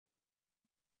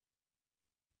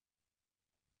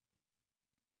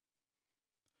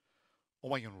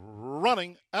away and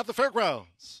running at the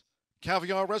fairgrounds.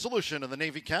 Caviar Resolution in the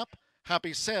Navy cap.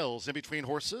 Happy Sails in between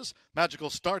horses.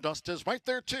 Magical Stardust is right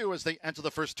there too as they enter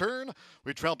the first turn.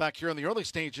 We trail back here in the early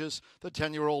stages. The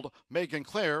 10-year-old Megan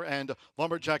Clare and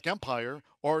Lumberjack Empire,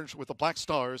 orange with the black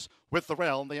stars, with the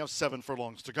rail. They have 7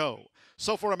 furlongs to go.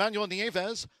 So for Emmanuel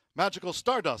Nieves, Magical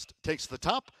Stardust takes the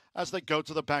top as they go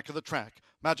to the back of the track.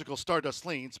 Magical Stardust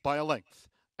leads by a length.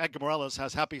 Edgar Morales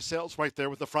has Happy Sails right there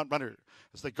with the front runner.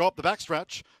 As they go up the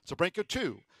backstretch, it's a break of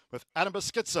 2 with Adam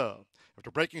Beschizza.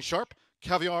 After breaking sharp,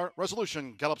 Caviar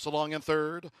Resolution gallops along in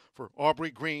third. For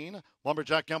Aubrey Green,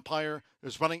 Lumberjack Empire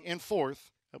is running in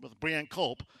fourth. With Brienne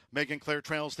Culp, Megan Clare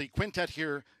trails the quintet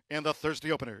here in the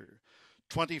Thursday opener.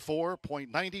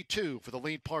 24.92 for the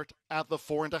lead part at the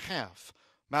 4.5.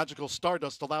 Magical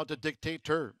Stardust allowed to dictate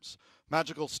terms.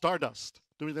 Magical Stardust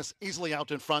doing this easily out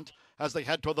in front as they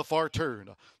head toward the far turn.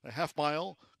 The half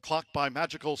mile clocked by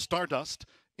Magical Stardust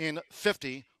in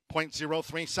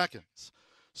 50.03 seconds.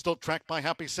 Still tracked by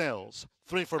Happy Sails.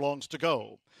 3 furlongs to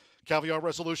go. Caviar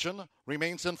Resolution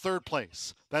remains in third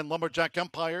place. Then Lumberjack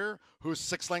Empire, who's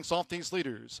 6 lengths off these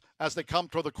leaders as they come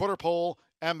toward the quarter pole,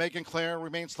 and Megan Clare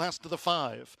remains last to the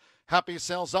 5. Happy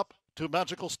Sails up to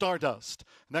Magical Stardust.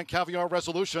 And then Caviar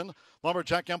Resolution,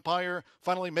 Lumberjack Empire,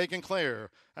 finally Megan Clare.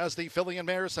 As the filly and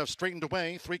mares have straightened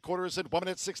away, 3/4 at 1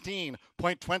 minute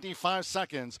 16.25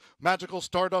 seconds. Magical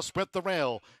Stardust with the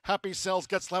rail. Happy Sails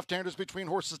gets left-handers between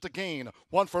horses to gain.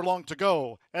 1 furlong to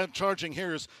go. And charging,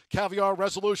 here's Caviar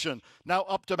Resolution. Now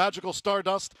up to Magical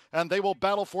Stardust, and they will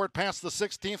battle for it past the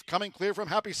 16th, coming clear from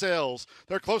Happy Sails.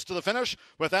 They're close to the finish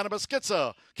with Anna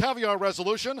Beschizza. Caviar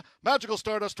Resolution, Magical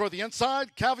Stardust toward the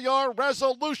inside. Caviar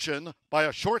Resolution by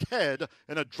a short head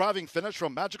in a driving finish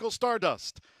from Magical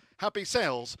Stardust. Happy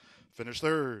Sails finish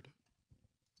third.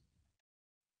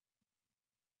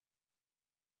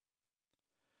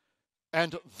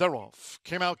 And they're off.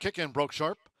 Came out kicking, broke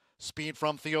sharp. Speed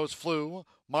from Theo's Flew.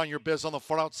 Mind Your Biz on the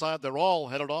far outside. They're all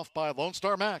headed off by Lone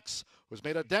Star Max, who's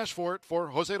made a dash for it for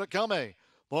Jose Riquelme.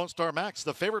 Lone Star Max,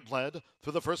 the favorite, led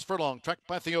through the first furlong, tracked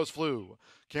by Theo's Flew.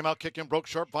 Came out kicking, broke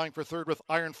sharp, vying for third with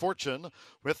Iron Fortune.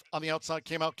 With on the outside,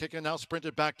 came out kicking, now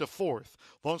sprinted back to fourth.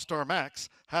 Lone Star Max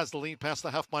has the lead past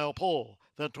the half-mile pole.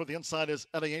 Then toward the inside is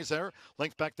Eliezer.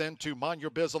 Linked back then to Mind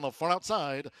Your Biz on the far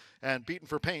outside. And beaten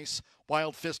for pace,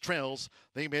 Wild Fist trails.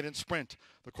 They made in sprint.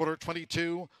 The quarter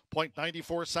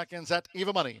 22.94 seconds at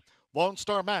Eva Money. Lone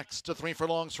Star Max to 3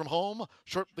 furlongs from home.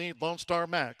 Short lead Lone Star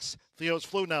Max. Theo's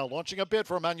Flew now launching a bid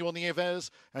for Emmanuel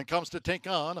Nieves and comes to take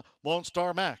on Lone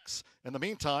Star Max. In the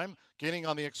meantime, gaining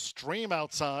on the extreme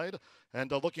outside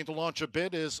and looking to launch a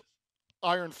bid is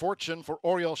Iron Fortune for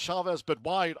Oriel Chavez, but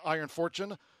wide Iron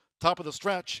Fortune. Top of the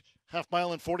stretch, half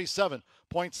mile in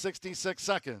 47.66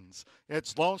 seconds.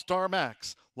 It's Lone Star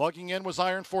Max. Logging in was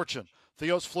Iron Fortune.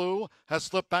 Theo's Flew has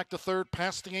slipped back to third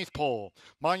past the 8th pole.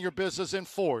 Mind Your Biz is in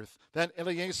 4th. Then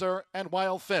Eliezer and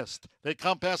Wild Fist. They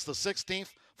come past the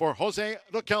 16th for Jose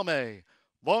Riquelme.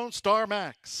 Lone Star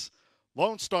Max.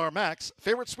 Lone Star Max,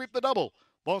 favorite sweep the double.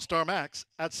 Lone Star Max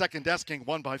at second desking,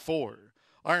 1 by 4.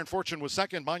 Iron Fortune was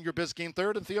second. Mind Your Biz gained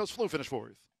third, and Theo's Flew finished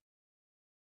 4th.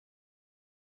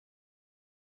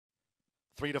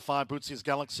 3 to 5, Bootsy's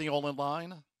Galaxy all in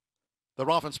line.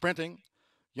 They're off and sprinting.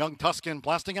 Young Tuscan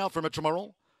blasting out for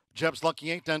Mitchell. Jeb's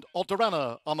Lucky 8 and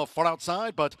Altarana on the far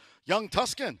outside, but Young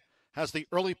Tuscan has the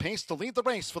early pace to lead the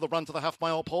race for the run to the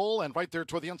half-mile pole, and right there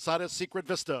toward the inside is Secret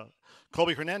Vista.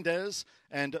 Colby Hernandez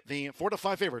and the 4 to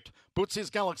 5 favorite, Bootsy's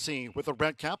Galaxy with a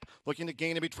red cap, looking to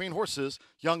gain in between horses.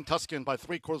 Young Tuscan by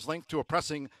 3/4 length to a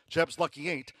pressing Jeb's Lucky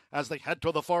 8 as they head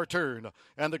toward the far turn.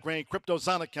 And the gray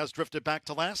Cryptozonic has drifted back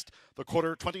to last. The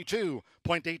quarter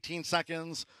 22.18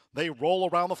 seconds. They roll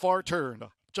around the far turn.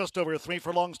 Just over 3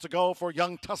 furlongs to go for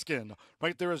Young Tuscan.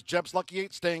 Right there is Jeb's Lucky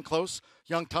 8 staying close.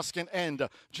 Young Tuscan and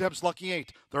Jeb's Lucky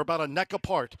 8. They're about a neck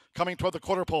apart coming toward the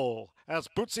quarter pole. As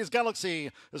Bootsy's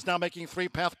Galaxy is now making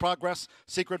 3-path progress.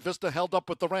 Secret Vista held up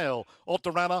with the rail.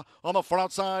 Altarana on the far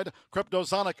outside.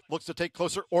 Cryptozonic looks to take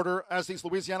closer order as these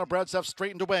Louisiana breds have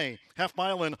straightened away. Half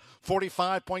mile in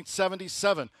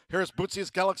 45.77. Here's Bootsy's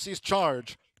Galaxy's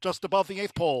charge. Just above the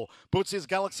 8th pole, Bootsy's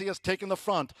Galaxy has taken the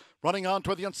front. Running on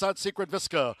toward the inside, Secret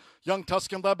Visca. Young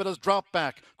Tuscan led, but has dropped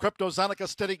back. Cryptozonic a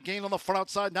steady gain on the far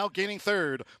outside, now gaining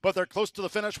third. But they're close to the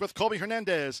finish with Colby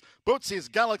Hernandez. Bootsy's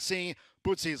Galaxy,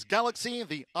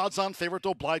 the odds-on favorite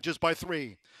obliges by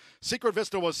 3. Secret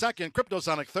Vista was second,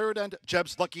 Cryptozonic third, and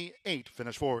Jeb's Lucky 8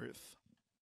 finished 4th.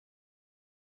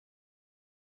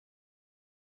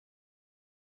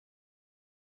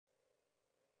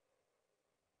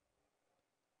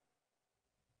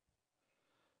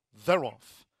 They're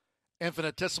off.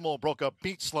 Infinitesimal broke up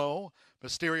beat slow.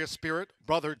 Mysterious Spirit,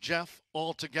 Brother Jeff,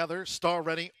 all together. Star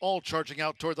Ready, all charging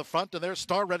out toward the front, and there's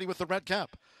Star Ready with the red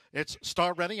cap. It's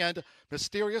Star Ready and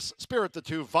Mysterious Spirit, the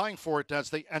two vying for it as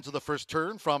they enter the first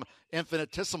turn from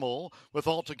Infinitesimal, with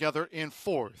all together in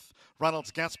fourth.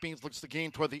 Ronald's Gatsby looks to gain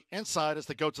toward the inside as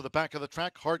they go to the back of the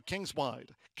track. Hard Kings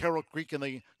wide. Carroll Creek in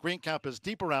the green cap is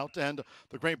deeper out, and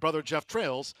the great Brother Jeff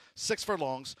trails 6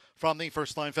 furlongs from the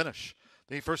first line finish.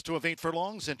 The first two of 8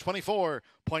 furlongs in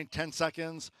 24.10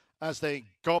 seconds as they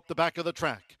go up the back of the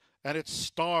track. And it's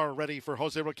Star Ready for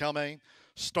Jose Riquelme.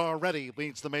 Star Ready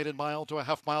leads the maiden mile to a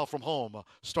half mile from home.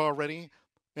 Star Ready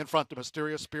in front of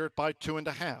Mysterious Spirit by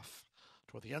 2.5.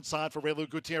 Toward the inside for Raylu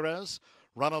Gutierrez.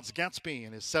 Ronald's Gatsby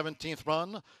in his 17th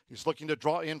run. He's looking to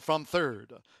draw in from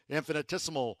third.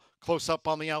 Infinitesimal close up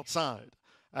on the outside.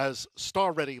 As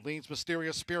Star Ready leads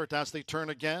Mysterious Spirit as they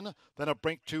turn again. Then a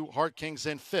break to Hard Kings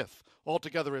in fifth.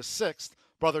 Altogether is sixth.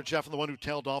 Brother Jeff, and the one who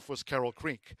tailed off was Carroll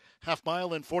Creek. Half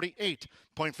mile in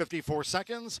 48.54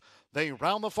 seconds. They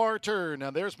round the far turn,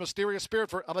 and there's Mysterious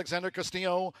Spirit for Alexander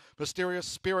Castillo. Mysterious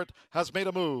Spirit has made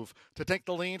a move to take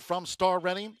the lead from Star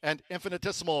Ready and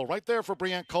Infinitesimal. Right there for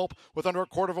Briant Culp with under a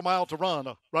quarter of a mile to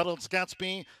run. Ronald's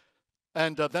Gatsby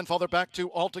and then farther back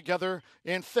to Altogether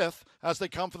in fifth as they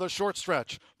come for the short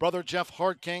stretch. Brother Jeff,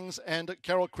 Hard Kings, and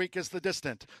Carroll Creek is the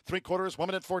distant. 3/4, 1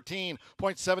 minute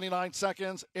 14.79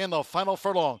 seconds in the final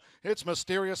furlong. It's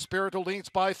Mysterious Spirit who leads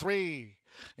by 3.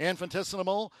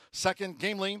 Infinitesimal, second,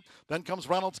 Gamely. Then comes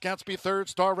Ronald's Gatsby, third.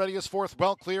 Star Ready is fourth,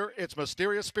 well clear. It's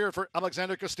Mysterious Spirit for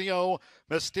Alexander Castillo.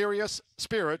 Mysterious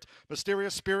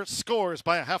Spirit scores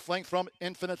by a half length from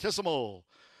Infinitesimal.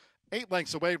 8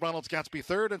 lengths away, Ronald's Gatsby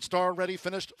third, and Star Ready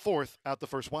finished fourth at the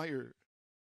first wire.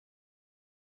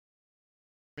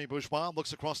 Bourgeois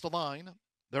looks across the line.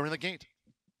 They're in the gate.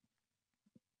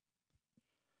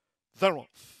 They're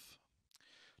off.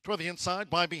 Toward the inside,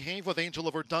 By Behave with Angel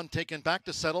of Verdun taken back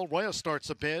to settle. Roya starts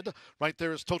a bid. Right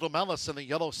there is Total Malice in the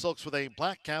yellow silks with a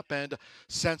black cap, and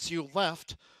Since You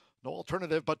Left, no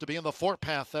alternative but to be in the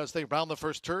forepath as they round the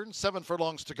first turn. 7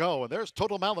 furlongs to go, and there's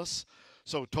Total Malice.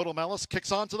 So Total Malice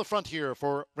kicks on to the front here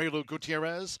for Raylu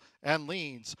Gutierrez and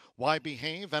leads. Why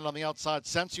Behave, and on the outside,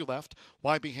 Since You Left.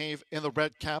 Why Behave in the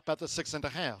red cap at the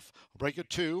 6.5. A break at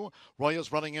 2.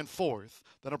 Roya's running in fourth.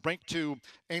 Then a break to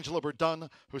Angel of Verdun,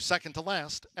 who's second to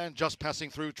last, and just passing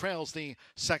through trails the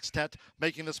Sextet,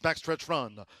 making this backstretch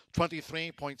run.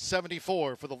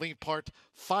 23.74 for the lead part,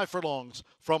 5 furlongs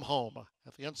from home.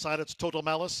 At the inside, it's Total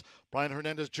Malice. Brian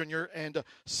Hernandez Jr. and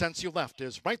Since You Left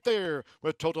is right there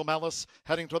with Total Malice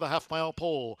heading to the half-mile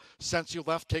pole. Since You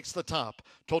Left takes the top.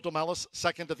 Total Malice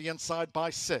second to the inside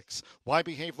by 6. Why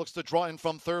Behave looks to draw in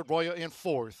from third. Roya in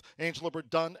fourth. Angel of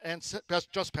Verdun and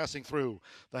just passing through.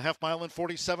 The half-mile in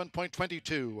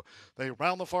 47.22. They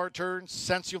round the far turn.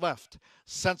 Since You Left.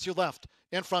 Since You Left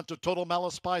in front of Total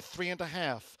Malice by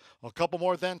 3.5. A couple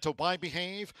more then to Why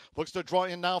Behave. Looks to draw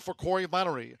in now for Corey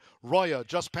Flannery. Roya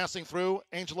just passing through.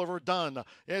 Angel of Verdun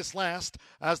is last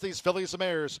as these fillies and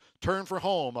mares turn for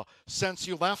home. Since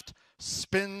You Left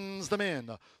spins them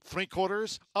in.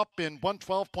 3/4 up in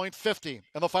 112.50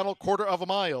 in the final quarter of a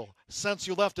mile. Since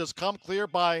You Left has come clear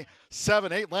by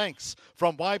 7-8 lengths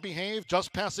from Why Behave,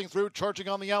 just passing through, charging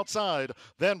on the outside.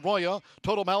 Then Roya,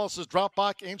 Total Malice's drop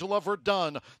back, Angel of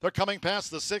Verdun. They're coming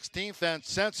past the 16th, and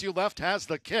Since You Left has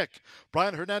the kick.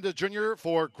 Brian Hernandez Jr.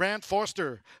 for Grant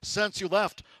Foster. Since You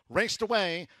Left raced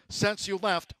away. Since You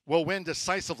Left will win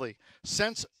decisively.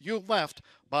 Since You Left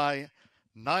by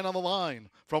 9 on the line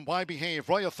from Why Behave.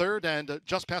 Roya third, and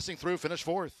just passing through, finished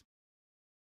fourth.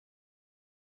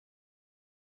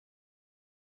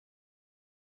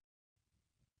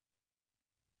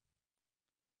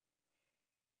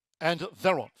 And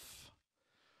they're off.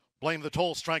 Blame the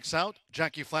Toll strikes out.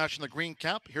 Jackie Flash in the green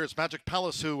cap. Here's Magic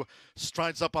Palace, who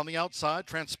strides up on the outside.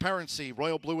 Transparency.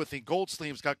 Royal Blue with the gold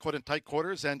sleeves got caught in tight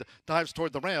quarters and dives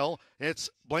toward the rail. It's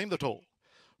Blame the Toll.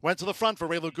 Went to the front for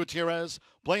Raylu Gutierrez.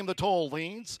 Blame the Toll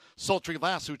leads. Sultry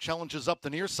Lass, who challenges up the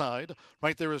near side.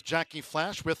 Right there is Jackie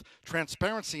Flash with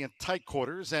Transparency in tight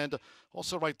quarters. And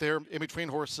also right there in between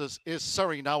horses is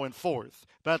Surrey now in fourth.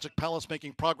 Magic Palace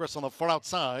making progress on the far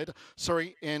outside.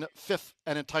 Surrey in fifth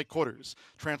and in tight quarters.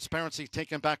 Transparency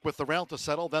taken back with the rail to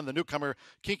settle. Then the newcomer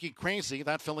Kiki Crazy,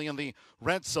 that filly in the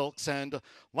red silks. And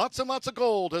lots of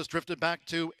gold has drifted back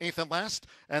to eighth and last.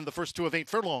 And the first two of 8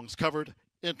 furlongs covered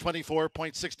in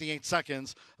 24.68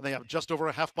 seconds, and they have just over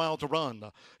a half mile to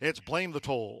run. It's Blame the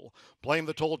Toll. Blame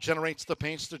the Toll generates the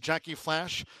pace to Jackie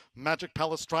Flash. Magic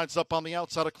Palace strides up on the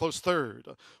outside, a close third.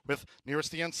 With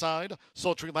nearest the inside,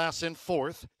 Sultry Lass in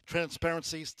fourth.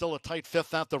 Transparency still a tight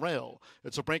fifth at the rail.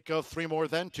 It's a break of 3 more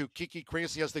then to Kiki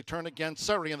Crazy as they turn again.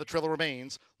 Surrey and the trailer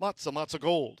remains. Lots and lots of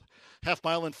gold. Half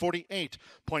mile in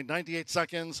 48.98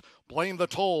 seconds. Blame the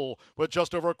Toll with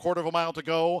just over a quarter of a mile to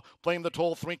go. Blame the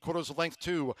Toll 3/4 of length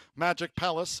to Magic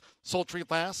Palace. Sultry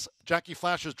Lass. Jackie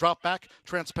Flash's drop back.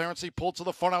 Transparency pulled to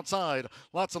the far outside.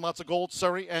 Lots and lots of gold.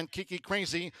 Surrey and Kiki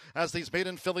Crazy as these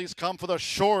maiden fillies come for the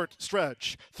short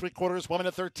stretch. 3/4, 1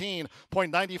 minute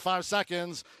 13.95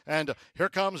 seconds. And here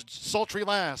comes Sultry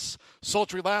Lass.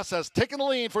 Sultry Lass has taken the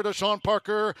lead for Deshawn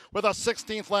Parker with a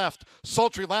 16th left.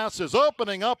 Sultry Lass is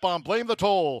opening up on Blame the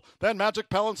Toll. Then Magic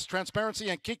Palace, Transparency,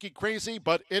 and Kiki Crazy,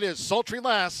 but it is Sultry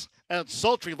Lass, and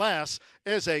Sultry Lass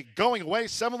is a going away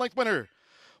 7-length winner.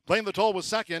 Blame the Toll was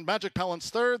second, Magic Palace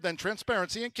third, then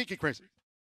Transparency and Kiki Crazy.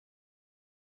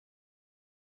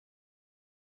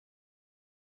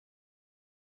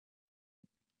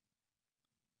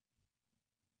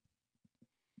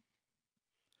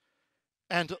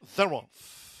 And they're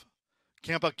off.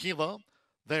 Campakila.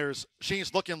 There's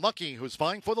She's Looking Lucky, who's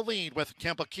vying for the lead with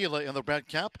Campakila in the red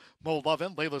cap. Mo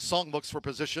Lovin, Layla's Song looks for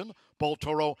position. Bull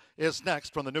Toro is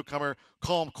next from the newcomer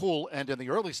Calm Cool, and in the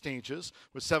early stages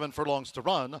with 7 furlongs to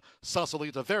run,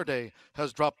 Sausalito Verde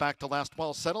has dropped back to last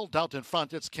well settled. Out in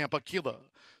front, it's Campakila.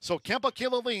 So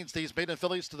Campakila leads these maiden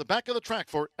fillies to the back of the track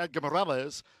for Edgar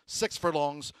Morales. 6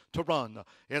 furlongs to run.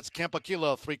 It's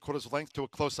Campakila 3/4 length to a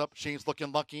close-up. She's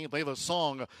Looking Lucky. Layla's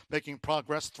Song making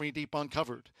progress 3 deep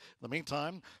uncovered. In the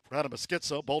meantime, for Adam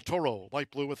Esquitza, Bull Toro,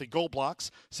 light blue with the gold blocks,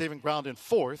 saving ground in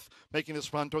 4th, making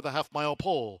this run toward the half-mile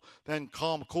pole. Then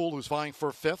Calm Cool, who's vying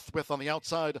for 5th, with on the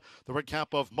outside the red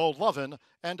cap of Mo Lovin,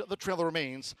 and the trailer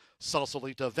remains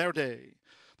Sausalito Verde.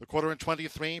 The quarter in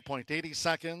 23.80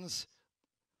 seconds.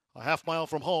 A half mile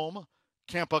from home,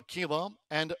 Campakila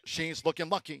and She's Looking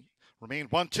Lucky. Remain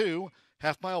 1-2,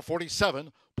 half mile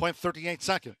 47.38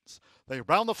 seconds. They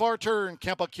round the far turn,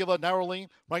 Campakila narrowly.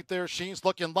 Right there, She's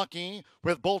Looking Lucky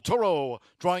with Bull Toro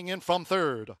drawing in from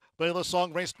 3rd. Layla's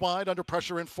Song raced wide under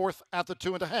pressure in 4th at the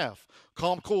 2.5.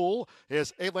 Calm Cool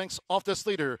is 8 lengths off this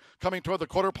leader, coming toward the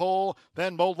quarter pole.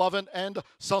 Then Mo Lovin and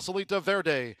Sausalito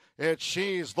Verde. It's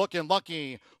She's Looking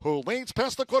Lucky who leads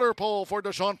past the quarter pole for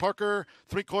Deshawn Parker.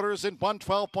 3/4 in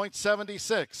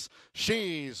 112.76.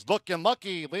 She's Looking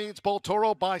Lucky leads Bull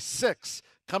Toro by 6.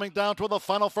 Coming down to the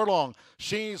final furlong.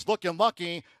 She's Looking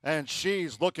Lucky, and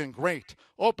she's looking great.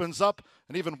 Opens up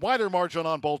an even wider margin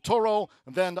on Bull Toro,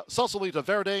 and then Sausalito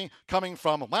Verde coming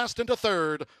from last into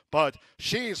 3rd, but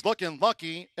She's Looking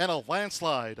Lucky in a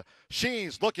landslide.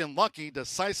 She's Looking Lucky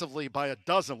decisively by a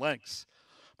dozen lengths.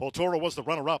 Bull Toro was the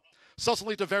runner-up.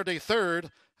 Sausalito Verde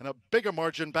 3rd, and a bigger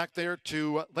margin back there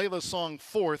to Layla's Song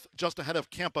 4th, just ahead of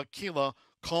Campakila.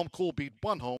 Calm Cool beat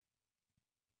 1 home.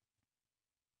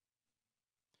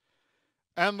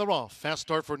 And they're off. Fast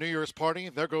start for New Year's Party.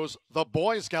 There goes the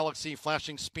Boys Galaxy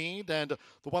flashing speed, and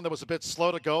the one that was a bit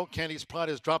slow to go, Candy's Pride,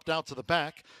 has dropped out to the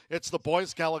back. It's the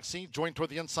Boys Galaxy, joined toward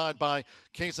the inside by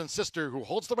Case and Sister, who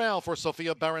holds the rail for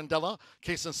Sophia Barandella.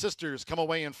 Case and Sisters come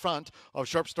away in front of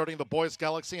sharp starting the Boys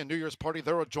Galaxy, and New Year's Party,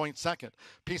 they're a joint second.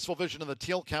 Peaceful Vision in the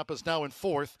teal cap is now in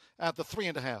 4th at the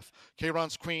 3.5.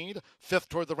 K-Ron's Creed, 5th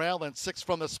toward the rail, and 6th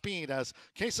from the speed as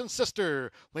Case and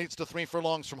Sister leads to 3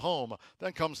 furlongs from home.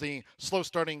 Then comes the slow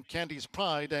starting Candy's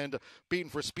Pride, and beaten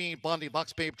for speed, Blondie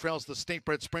Lux Babe trails the State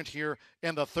Bred Sprint here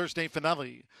in the Thursday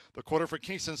finale. The quarter for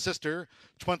Case and Sister,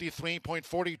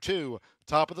 23.42.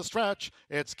 Top of the stretch,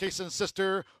 it's Case and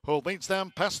Sister who leads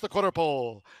them past the quarter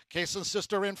pole. Case and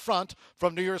Sister in front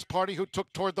from New Year's Party, who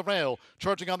took toward the rail.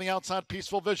 Charging on the outside,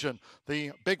 Peaceful Vision.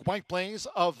 The big white blaze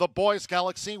of the Boys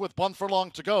Galaxy with 1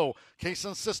 furlong to go. Case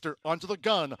and Sister onto the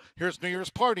gun. Here's New Year's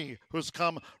Party, who's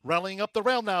come rallying up the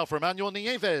rail now for Manuel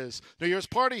Nieves. New Year's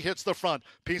Party hits the front.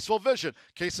 Peaceful Vision.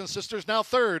 Case and Sister's now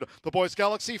 3rd. The Boys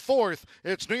Galaxy 4th.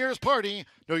 It's New Year's Party.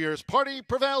 New Year's Party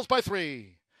prevails by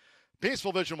 3.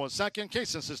 Peaceful Vision was 2nd,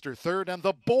 Case and Sister 3rd, and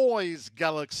the Boys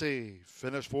Galaxy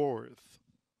finished 4th.